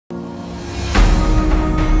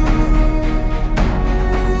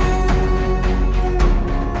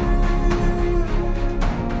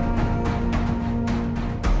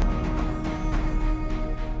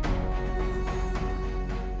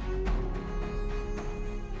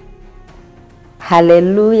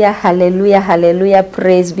Hallelujah, hallelujah, hallelujah.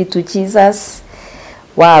 Praise be to Jesus.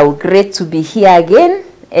 Wow, great to be here again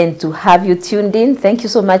and to have you tuned in. Thank you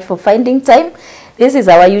so much for finding time. This is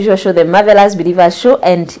our usual show, the Marvelous Believer Show,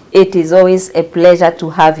 and it is always a pleasure to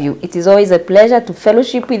have you. It is always a pleasure to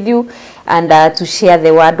fellowship with you and to share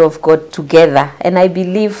the word of God together. And I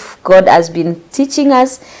believe God has been teaching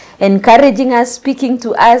us, encouraging us, speaking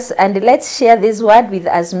to us, and let's share this word with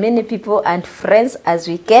as many people and friends as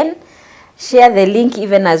we can. Share the link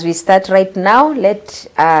even as we start right now. Let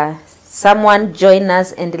someone join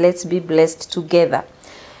us and let's be blessed together.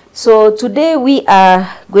 So today we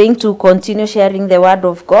are going to continue sharing the word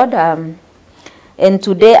of God. And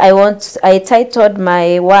today I titled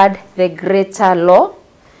my word, The Greater Law,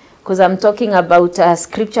 because I'm talking about a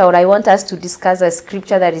scripture, or I want us to discuss a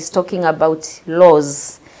scripture that is talking about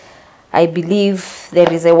laws. I believe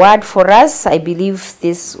there is a word for us. I believe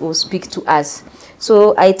this will speak to us.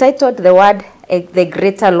 So I titled the word The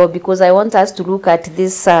Greater Law because I want us to look at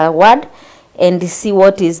this word and see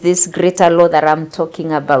what is this greater law that I'm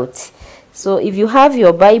talking about. So if you have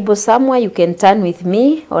your Bible somewhere, you can turn with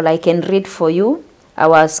me, or I can read for you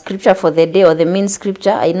our scripture for the day, or the main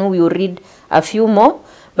scripture. I know we will read a few more,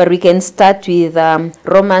 but we can start with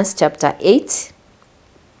Romans chapter 8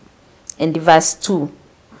 and verse 2.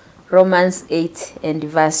 Romans 8 and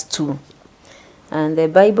verse 2. And the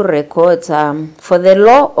Bible records, for the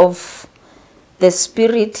law of the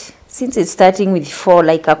Spirit, since it's starting with 4,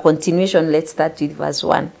 like a continuation, let's start with verse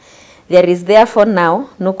 1. There is therefore now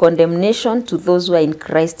no condemnation to those who are in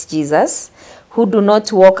Christ Jesus, who do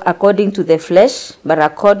not walk according to the flesh, but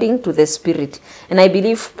according to the Spirit. And I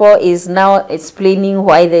believe Paul is now explaining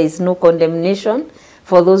why there is no condemnation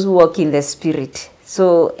for those who walk in the Spirit.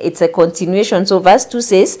 So it's a continuation. So verse 2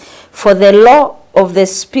 says, for the law of the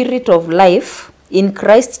Spirit of life in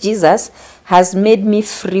Christ Jesus has made me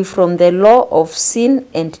free from the law of sin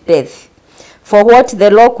and death. For what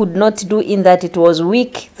the law could not do in that it was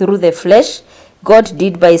weak through the flesh, God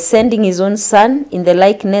did by sending his own Son in the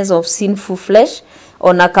likeness of sinful flesh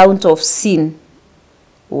on account of sin.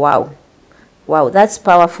 Wow. Wow, that's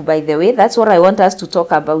powerful, by the way. That's what I want us to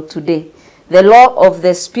talk about today. The law of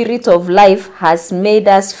the Spirit of life has made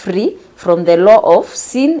us free from the law of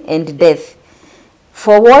sin and death.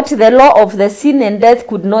 For what the law of the sin and death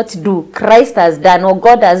could not do, Christ has done, or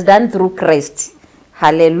God has done through Christ.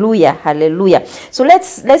 Hallelujah, hallelujah. So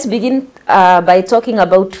let's begin by talking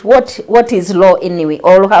about what is law anyway,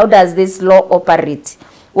 or how does this law operate?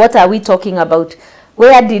 What are we talking about?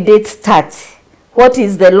 Where did it start? What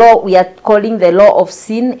is the law we are calling the law of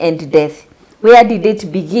sin and death? Where did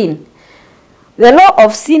it begin? The law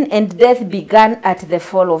of sin and death began at the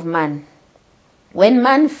fall of man. When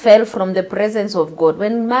man fell from the presence of God,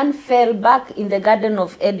 when man fell back in the Garden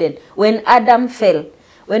of Eden, when Adam fell.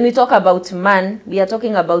 When we talk about man, we are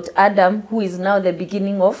talking about Adam, who is now the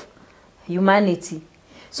beginning of humanity.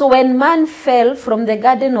 So when man fell from the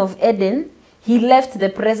Garden of Eden, he left the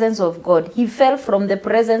presence of God. He fell from the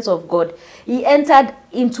presence of God. He entered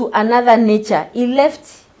into another nature.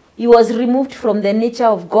 He was removed from the nature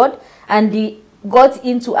of God, and he got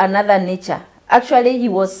into another nature. Actually, he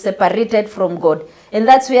was separated from God. And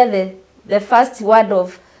that's where the first word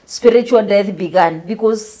of spiritual death began.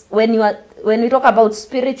 Because when we talk about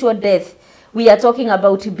spiritual death, we are talking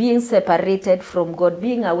about being separated from God,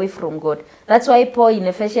 being away from God. That's why Paul in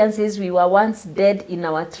Ephesians says we were once dead in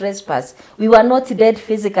our trespass. We were not dead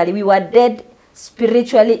physically. We were dead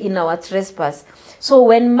spiritually in our trespass. So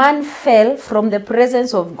when man fell from the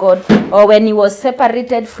presence of God, or when he was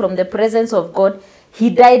separated from the presence of God, he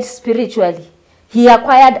died spiritually. He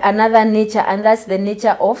acquired another nature, and that's the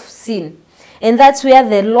nature of sin. And that's where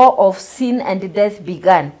the law of sin and death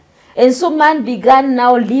began. And so man began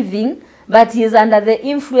now living, but he is under the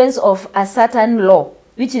influence of a certain law,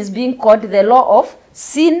 which is being called the law of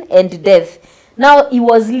sin and death. Now he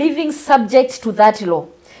was living subject to that law.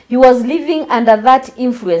 He was living under that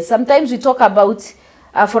influence. Sometimes we talk about,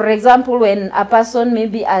 for example, when a person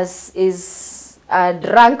maybe is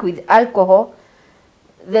drunk with alcohol,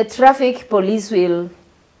 the traffic police will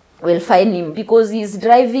fine him because he's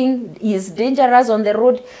driving, he's dangerous on the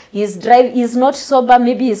road, he's not sober,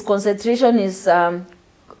 maybe his concentration is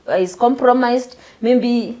compromised,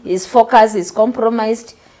 maybe his focus is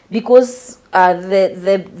compromised because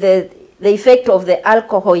the effect of the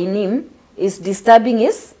alcohol in him is disturbing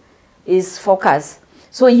his focus.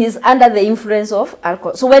 So he is under the influence of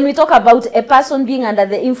alcohol. So when we talk about a person being under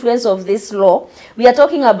the influence of this law, we are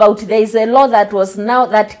talking about there is a law that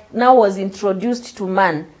now was introduced to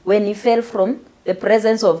man when he fell from the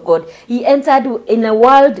presence of God. He entered in a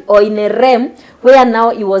world or in a realm where now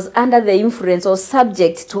he was under the influence or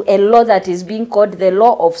subject to a law that is being called the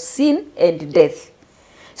law of sin and death.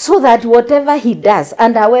 So that whatever he does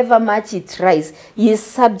and however much he tries, he is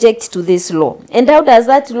subject to this law. And how does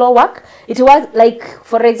that law work? It works like,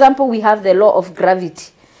 for example, we have the law of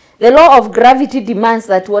gravity. The law of gravity demands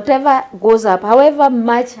that whatever goes up, however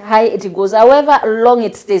much high it goes, however long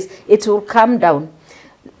it stays, it will come down.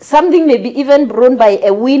 Something may be even blown by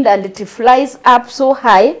a wind and it flies up so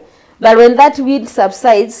high, but when that wind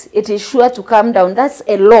subsides, it is sure to come down. That's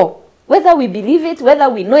a law. Whether we believe it, whether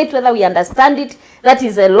we know it, whether we understand it, that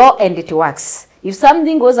is a law and it works. If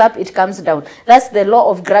something goes up, it comes down. That's the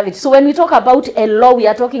law of gravity. So when we talk about a law, we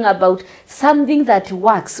are talking about something that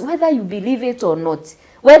works, whether you believe it or not,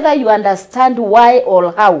 whether you understand why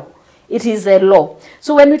or how. It is a law.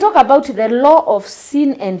 So when we talk about the law of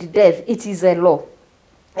sin and death, it is a law.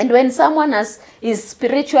 And when someone is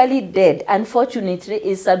spiritually dead, unfortunately,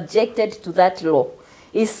 is subjected to that law,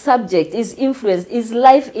 is subject, is influenced, his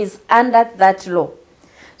life is under that law.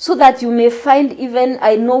 So that you may find even,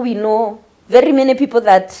 we know very many people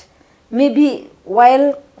that maybe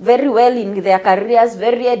while very well in their careers,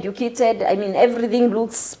 very educated, everything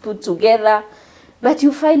looks put together, but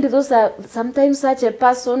you find those are sometimes such a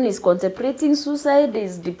person is contemplating suicide,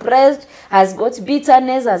 is depressed, has got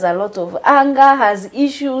bitterness, has a lot of anger, has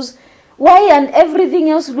issues. Why? And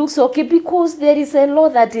everything else looks okay because there is a law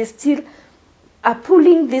that is still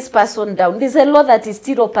pulling this person down. There's a law that is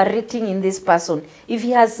still operating in this person. If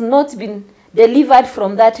he has not been delivered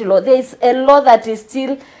from that law, there is a law that is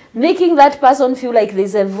still making that person feel like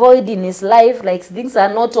there's a void in his life, like things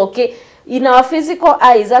are not okay. In our physical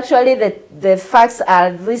eyes, actually, the facts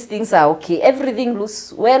are these things are okay. Everything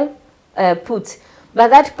looks well put. But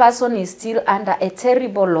that person is still under a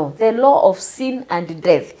terrible law, the law of sin and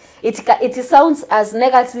death. It sounds as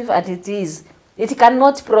negative as it is. It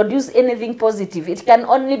cannot produce anything positive. It can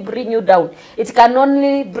only bring you down. It can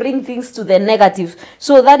only bring things to the negative.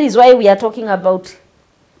 So that is why we are talking about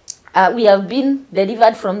we have been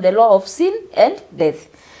delivered from the law of sin and death.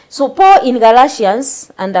 So Paul in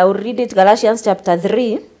Galatians, and I will read it, Galatians chapter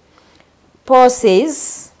 3, Paul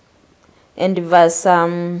says, in verse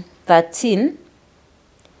 13,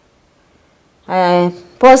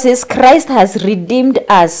 Paul says, Christ has redeemed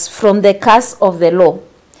us from the curse of the law,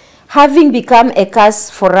 having become a curse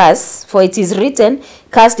for us, for it is written,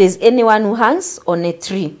 cursed is anyone who hangs on a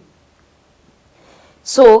tree.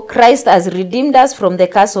 So Christ has redeemed us from the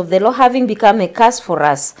curse of the law, having become a curse for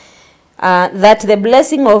us. That the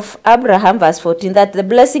blessing of Abraham, verse 14, that the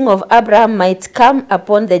blessing of Abraham might come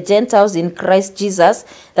upon the Gentiles in Christ Jesus,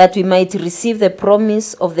 that we might receive the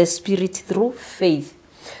promise of the Spirit through faith.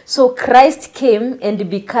 So Christ came and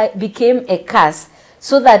became a curse,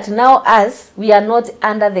 so that now we are not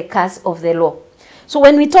under the curse of the law. So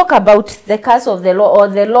when we talk about the curse of the law or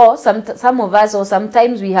the law, some of us or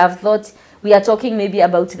sometimes we have thought we are talking maybe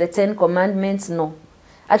about the 10 Commandments. No.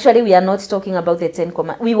 Actually, we are not talking about the 10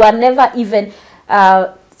 Commandments. We were never even,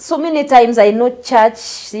 so many times I know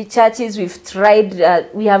churches we've tried,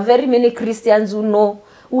 we have very many Christians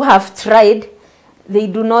who have tried. They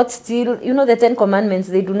do not steal, the 10 Commandments,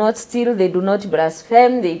 they do not steal, they do not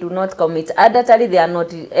blaspheme, they do not commit adultery, they are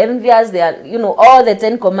not envious, they are, all the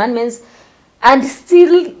 10 Commandments. And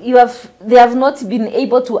still, they have not been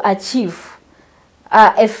able to achieve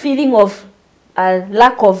a feeling of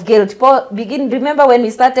lack of guilt. Paul remember when we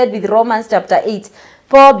started with Romans chapter 8,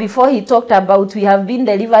 Paul, before he talked about we have been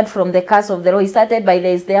delivered from the curse of the law, he started by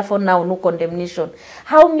there is therefore now no condemnation.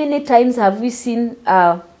 How many times have we seen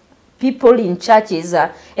people in churches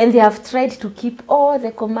and they have tried to keep all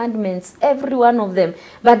the commandments, every one of them,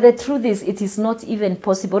 but the truth is it is not even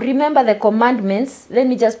possible. Remember the commandments, let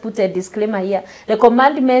me just put a disclaimer here, the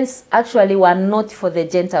commandments actually were not for the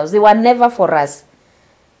Gentiles. They were never for us.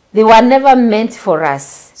 They were never meant for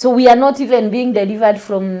us. So we are not even being delivered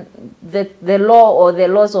from the law or the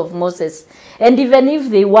laws of Moses. And even if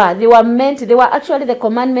they were actually, the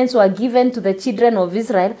commandments were given to the children of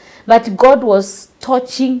Israel, but God was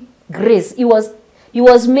touching grace. He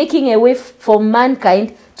was making a way for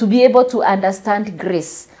mankind to be able to understand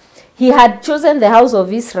grace. He had chosen the house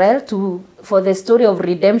of Israel for the story of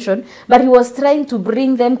redemption, but he was trying to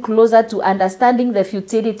bring them closer to understanding the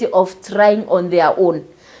futility of trying on their own.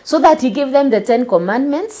 So that he gave them the 10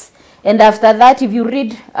 Commandments. And after that, if you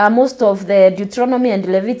read most of the Deuteronomy and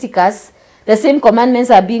Leviticus, the same commandments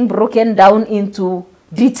are being broken down into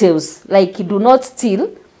details, like do not steal.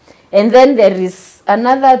 And then there is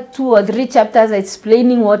another 2 or 3 chapters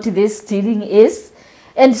explaining what this stealing is.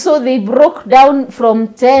 And so they broke down from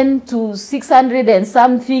 10 to 600 and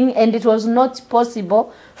something, and it was not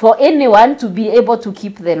possible for anyone to be able to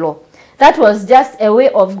keep the law. That was just a way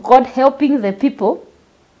of God helping the people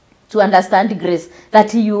to understand grace,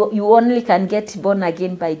 that you only can get born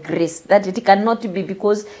again by grace, that it cannot be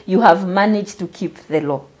because you have managed to keep the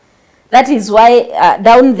law. That is why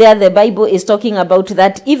down there the Bible is talking about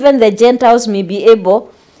that even the Gentiles may be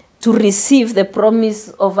able to receive the promise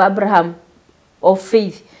of Abraham of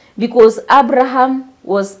faith, because Abraham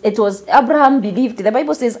believed. The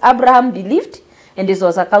Bible says Abraham believed and it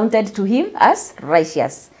was accounted to him as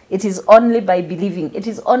righteous. It is only by believing. It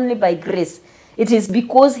is only by grace. It is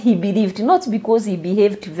because he believed, not because he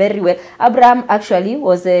behaved very well. Abraham actually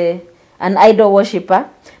was an idol worshipper,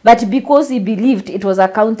 but because he believed, it was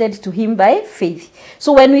accounted to him by faith.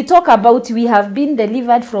 So when we talk about we have been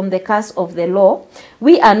delivered from the curse of the law,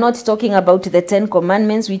 we are not talking about the 10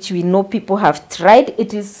 commandments, which we know people have tried.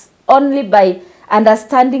 It is only by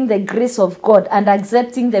understanding the grace of God and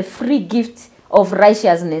accepting the free gift of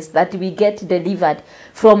righteousness that we get delivered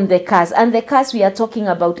from the curse. And the curse we are talking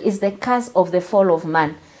about is the curse of the fall of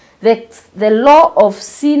man. The law of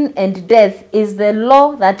sin and death is the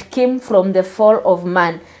law that came from the fall of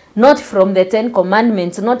man, not from the 10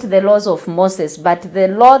 commandments, not the laws of Moses, but the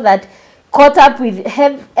law that caught up with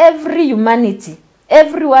every humanity.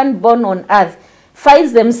 Everyone born on earth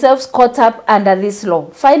finds themselves caught up under this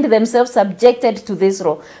law, find themselves subjected to this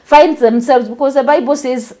law, find themselves, because the Bible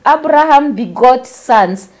says Abraham begot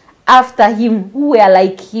sons after him who were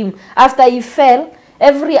like him. After he fell,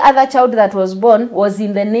 every other child that was born was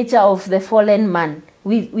in the nature of the fallen man.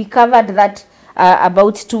 We covered that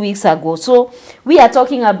about 2 weeks ago. So we are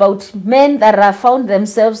talking about men that have found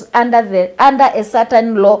themselves under a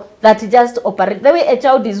certain law that just operates. The way a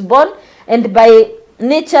child is born, and by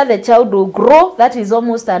nature the child will grow, that is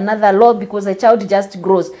almost another law, because the child just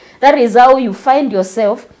grows. That is how you find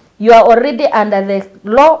yourself. You are already under the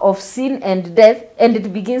law of sin and death, and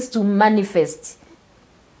it begins to manifest.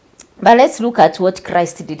 But let's look at what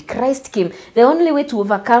Christ did. Christ came. The only way to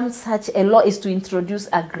overcome such a law is to introduce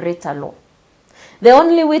a greater law. The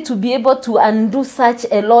only way to be able to undo such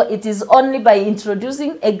a law, it is only by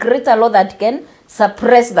introducing a greater law that can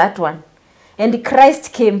suppress that one. And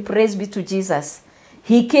Christ came, praise be to Jesus.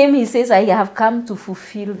 He came, he says, I have come to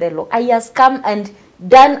fulfill the law. I has come and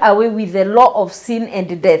done away with the law of sin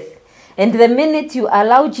and death. And the minute you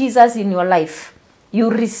allow Jesus in your life, you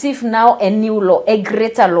receive now a new law, a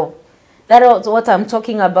greater law. That is what I'm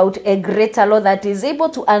talking about, a greater law that is able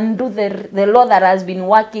to undo the law that has been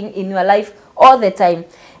working in your life all the time.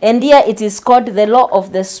 And here it is called the law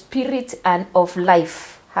of the Spirit and of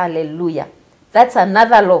life. Hallelujah. That's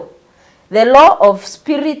another law. The law of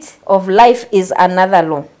Spirit of life is another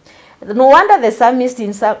law. No wonder the psalmist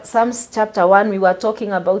in Psalms chapter 1, we were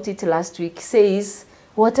talking about it last week, says,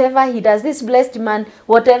 whatever he does, this blessed man,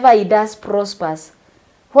 whatever he does prospers.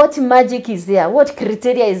 What magic is there? What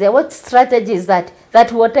criteria is there? What strategy is that?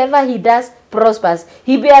 That whatever he does prospers.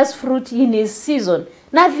 He bears fruit in his season.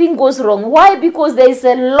 Nothing goes wrong. Why? Because there is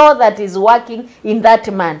a law that is working in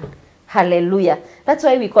that man. Hallelujah. That's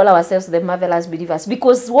why we call ourselves the marvelous believers.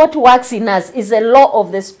 Because what works in us is a law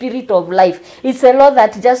of the Spirit of life. It's a law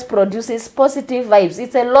that just produces positive vibes.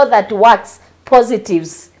 It's a law that works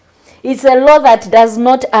positives. It's a law that does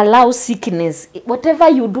not allow sickness. Whatever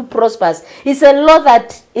you do prospers. It's a law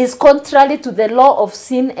that is contrary to the law of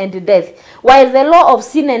sin and death. While the law of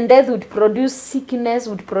sin and death would produce sickness,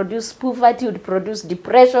 would produce poverty, would produce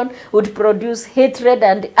depression, would produce hatred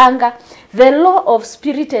and anger, the law of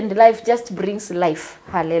spirit and life just brings life.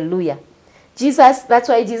 Hallelujah. Jesus, that's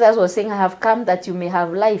why Jesus was saying, I have come that you may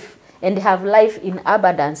have life, and have life in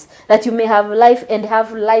abundance, that you may have life and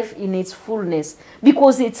have life in its fullness,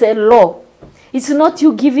 because it's a law. It's not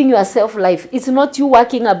you giving yourself life. It's not you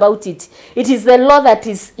working about it. It is the law that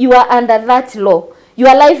is, you are under that law.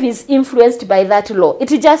 Your life is influenced by that law.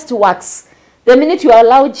 It just works. The minute you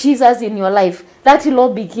allow Jesus in your life, that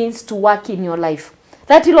law begins to work in your life.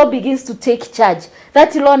 That law begins to take charge.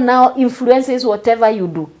 That law now influences whatever you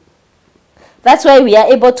do. That's why we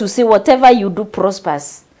are able to say whatever you do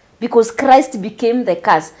prospers. Because Christ became the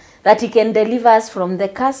curse, that he can deliver us from the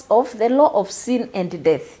curse of the law of sin and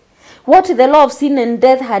death. What the law of sin and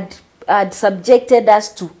death had subjected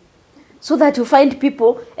us to, So that you find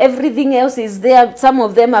people, everything else is there. Some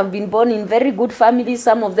of them have been born in very good families.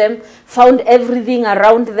 Some of them found everything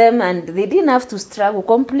around them and they didn't have to struggle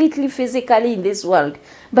completely physically in this world.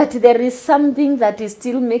 But there is something that is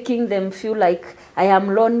still making them feel like I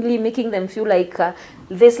am lonely, making them feel like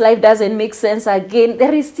this life doesn't make sense again.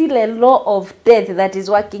 There is still a law of death that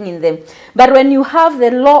is working in them. But when you have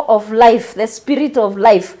the law of life, the spirit of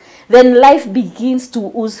life, then life begins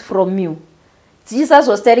to ooze from you. Jesus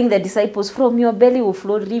was telling the disciples, from your belly will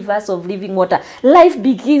flow rivers of living water. Life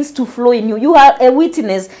begins to flow in you. You are a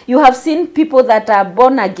witness. You have seen people that are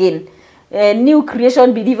born again, new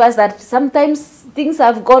creation believers that sometimes things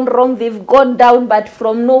have gone wrong, they've gone down, but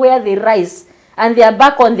from nowhere they rise. And they are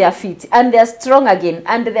back on their feet. And they are strong again.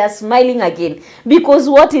 And they are smiling again. Because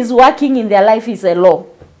what is working in their life is a law.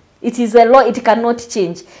 It is a law, it cannot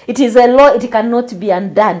change. It is a law, it cannot be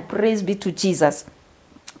undone. Praise be to Jesus.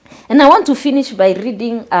 And I want to finish by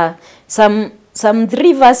reading some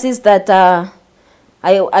 3 verses that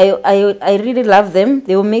I really love them.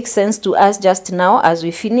 They will make sense to us just now as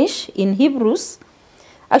we finish in Hebrews.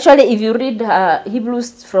 Actually, if you read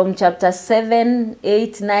Hebrews from chapter 7,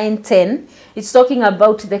 8, 9, 10, it's talking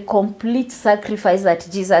about the complete sacrifice that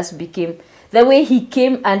Jesus became. The way he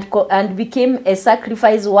came and became a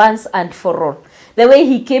sacrifice once and for all. The way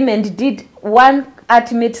he came and did one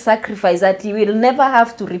ultimate sacrifice that he will never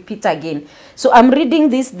have to repeat again. So I'm reading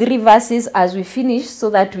these 3 verses as we finish so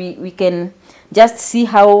that we can just see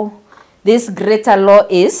how this greater law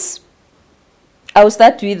is. I'll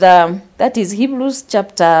start with, that is Hebrews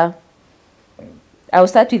chapter, I'll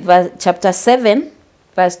start with chapter 7,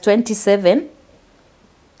 verse 27.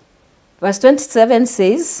 Verse 27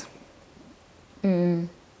 says,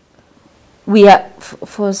 we are,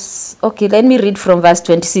 okay, let me read from verse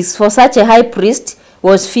 26. For such a high priest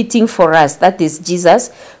was fitting for us, that is Jesus,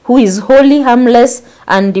 who is holy, harmless,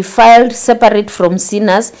 undefiled, separate from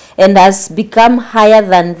sinners, and has become higher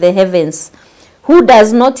than the heavens, who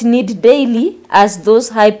does not need daily, as those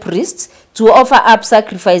high priests, to offer up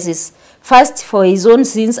sacrifices, first for his own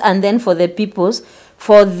sins and then for the people's.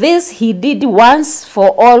 For this he did once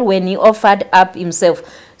for all when he offered up himself.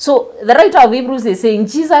 So the writer of Hebrews is saying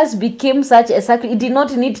Jesus became such a sacrifice. He did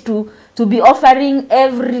not need to be offering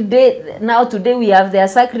every day. Now today we have their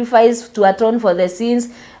sacrifice to atone for the sins.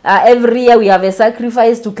 Every year we have a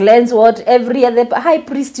sacrifice to cleanse what? Every year the high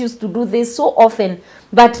priest used to do this so often.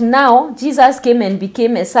 But now Jesus came and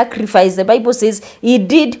became a sacrifice. The Bible says he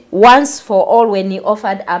did once for all when he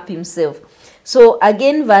offered up himself. So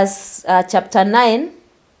again, verse chapter 9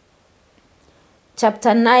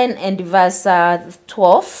 and verse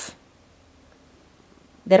 12,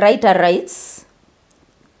 the writer writes,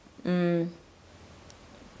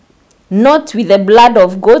 not with the blood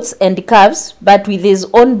of goats and calves, but with his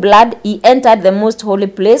own blood he entered the most holy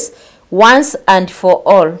place once and for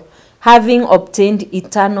all, having obtained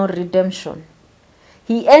eternal redemption.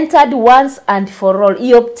 He entered once and for all.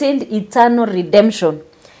 He obtained eternal redemption.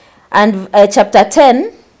 And chapter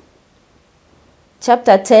 10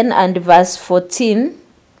 and verse 14,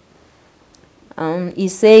 he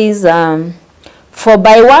says, for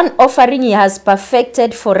by one offering he has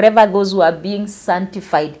perfected forever those who are being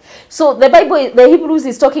sanctified. So the Bible, the Hebrews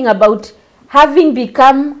is talking about having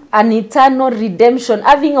become an eternal redemption,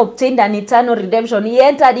 having obtained an eternal redemption. He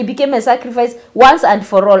entered, he became a sacrifice once and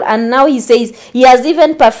for all. And now he says he has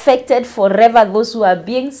even perfected forever those who are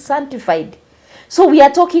being sanctified. So we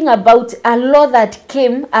are talking about a law that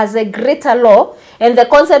came as a greater law. And the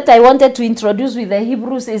concept I wanted to introduce with the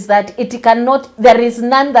Hebrews is that it cannot, there is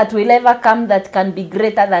none that will ever come that can be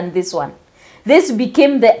greater than this one. This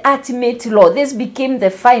became the ultimate law. This became the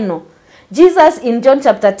final. Jesus in John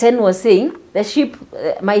chapter 10 was saying, the sheep,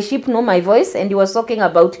 my sheep know my voice. And he was talking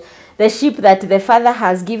about the sheep that the Father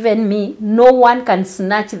has given me. No one can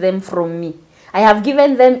snatch them from me. I have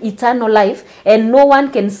given them eternal life, and no one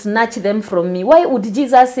can snatch them from me. Why would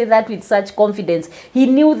Jesus say that with such confidence? He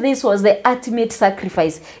knew this was the ultimate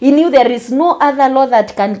sacrifice. He knew there is no other law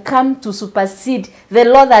that can come to supersede the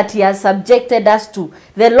law that he has subjected us to,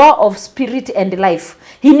 the law of spirit and life.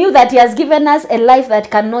 He knew that he has given us a life that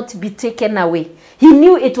cannot be taken away. He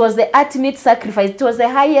knew it was the ultimate sacrifice. It was the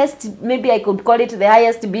highest, maybe I could call it the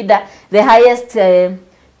highest bidder, the highest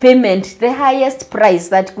payment, the highest price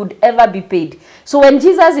that could ever be paid. So when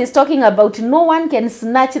Jesus is talking about no one can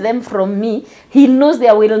snatch them from me, he knows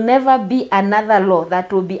there will never be another law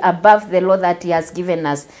that will be above the law that he has given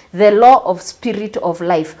us, the law of spirit of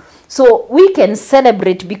life. So we can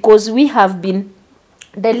celebrate because we have been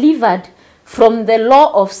delivered from the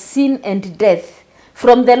law of sin and death,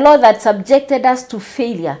 from the law that subjected us to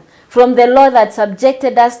failure, from the law that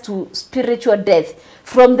subjected us to spiritual death,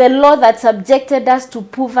 from the law that subjected us to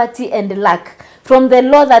poverty and lack, from the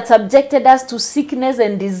law that subjected us to sickness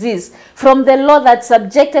and disease, from the law that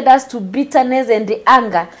subjected us to bitterness and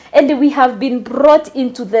anger. And we have been brought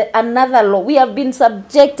into another law. We have been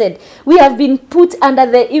subjected. We have been put under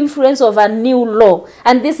the influence of a new law.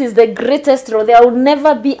 And this is the greatest law. There will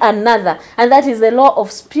never be another. And that is the law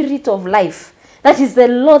of spirit of life. That is the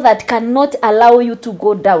law that cannot allow you to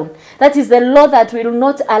go down. That is the law that will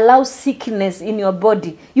not allow sickness in your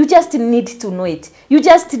body. You just need to know it. You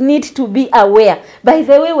just need to be aware. By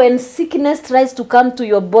the way, when sickness tries to come to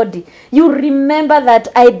your body, you remember that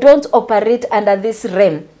I don't operate under this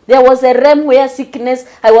realm. There was a realm where sickness,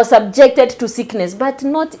 I was subjected to sickness, but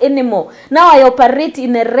not anymore. Now I operate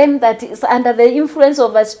in a realm that is under the influence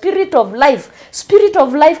of a spirit of life. Spirit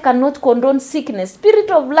of life cannot condone sickness.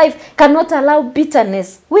 Spirit of life cannot allow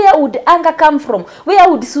bitterness. Where would anger come from? Where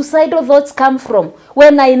would suicidal thoughts come from?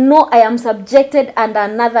 When I know I am subjected under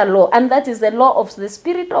another law, and that is the law of the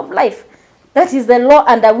spirit of life. That is the law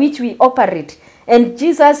under which we operate. And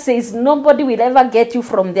Jesus says nobody will ever get you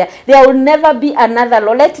from there. There will never be another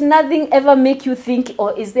law. Let nothing ever make you think,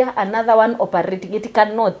 or is there another one operating? It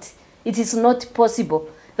cannot. It is not possible.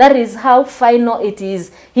 That is how final it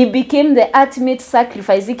is. He became the ultimate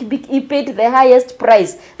sacrifice. He paid the highest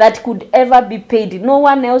price that could ever be paid. No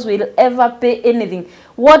one else will ever pay anything.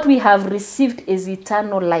 What we have received is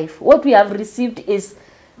eternal life. What we have received is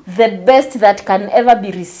the best that can ever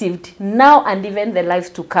be received now and even the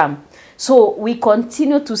life to come. So we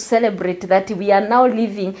continue to celebrate that we are now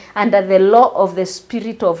living under the law of the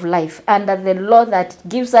spirit of life, under the law that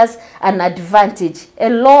gives us an advantage,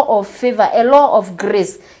 a law of favor, a law of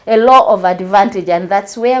grace, a law of advantage, and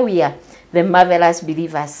that's where we are, the marvelous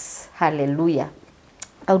believers. Hallelujah.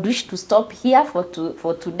 I would wish to stop here for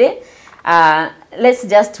today. Let's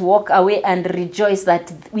just walk away and rejoice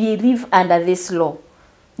that we live under this law.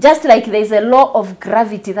 Just like there is a law of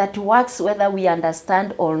gravity that works whether we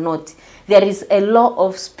understand or not, there is a law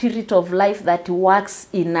of spirit of life that works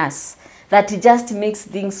in us, that just makes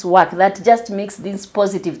things work, that just makes things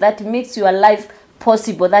positive, that makes your life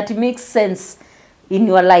possible, that makes sense in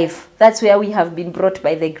your life. That's where we have been brought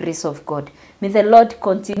by the grace of God. May the Lord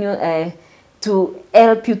continue to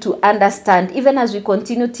help you to understand, even as we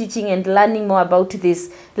continue teaching and learning more about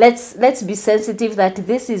this. Let's be sensitive that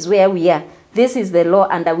this is where we are. This is the law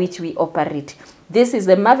under which we operate. This is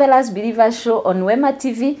the Marvelous Believers Show on Wema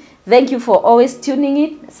TV. Thank you for always tuning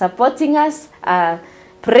in, supporting us,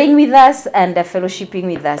 praying with us, and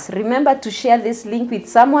fellowshipping with us. Remember to share this link with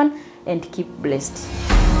someone and keep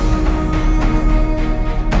blessed.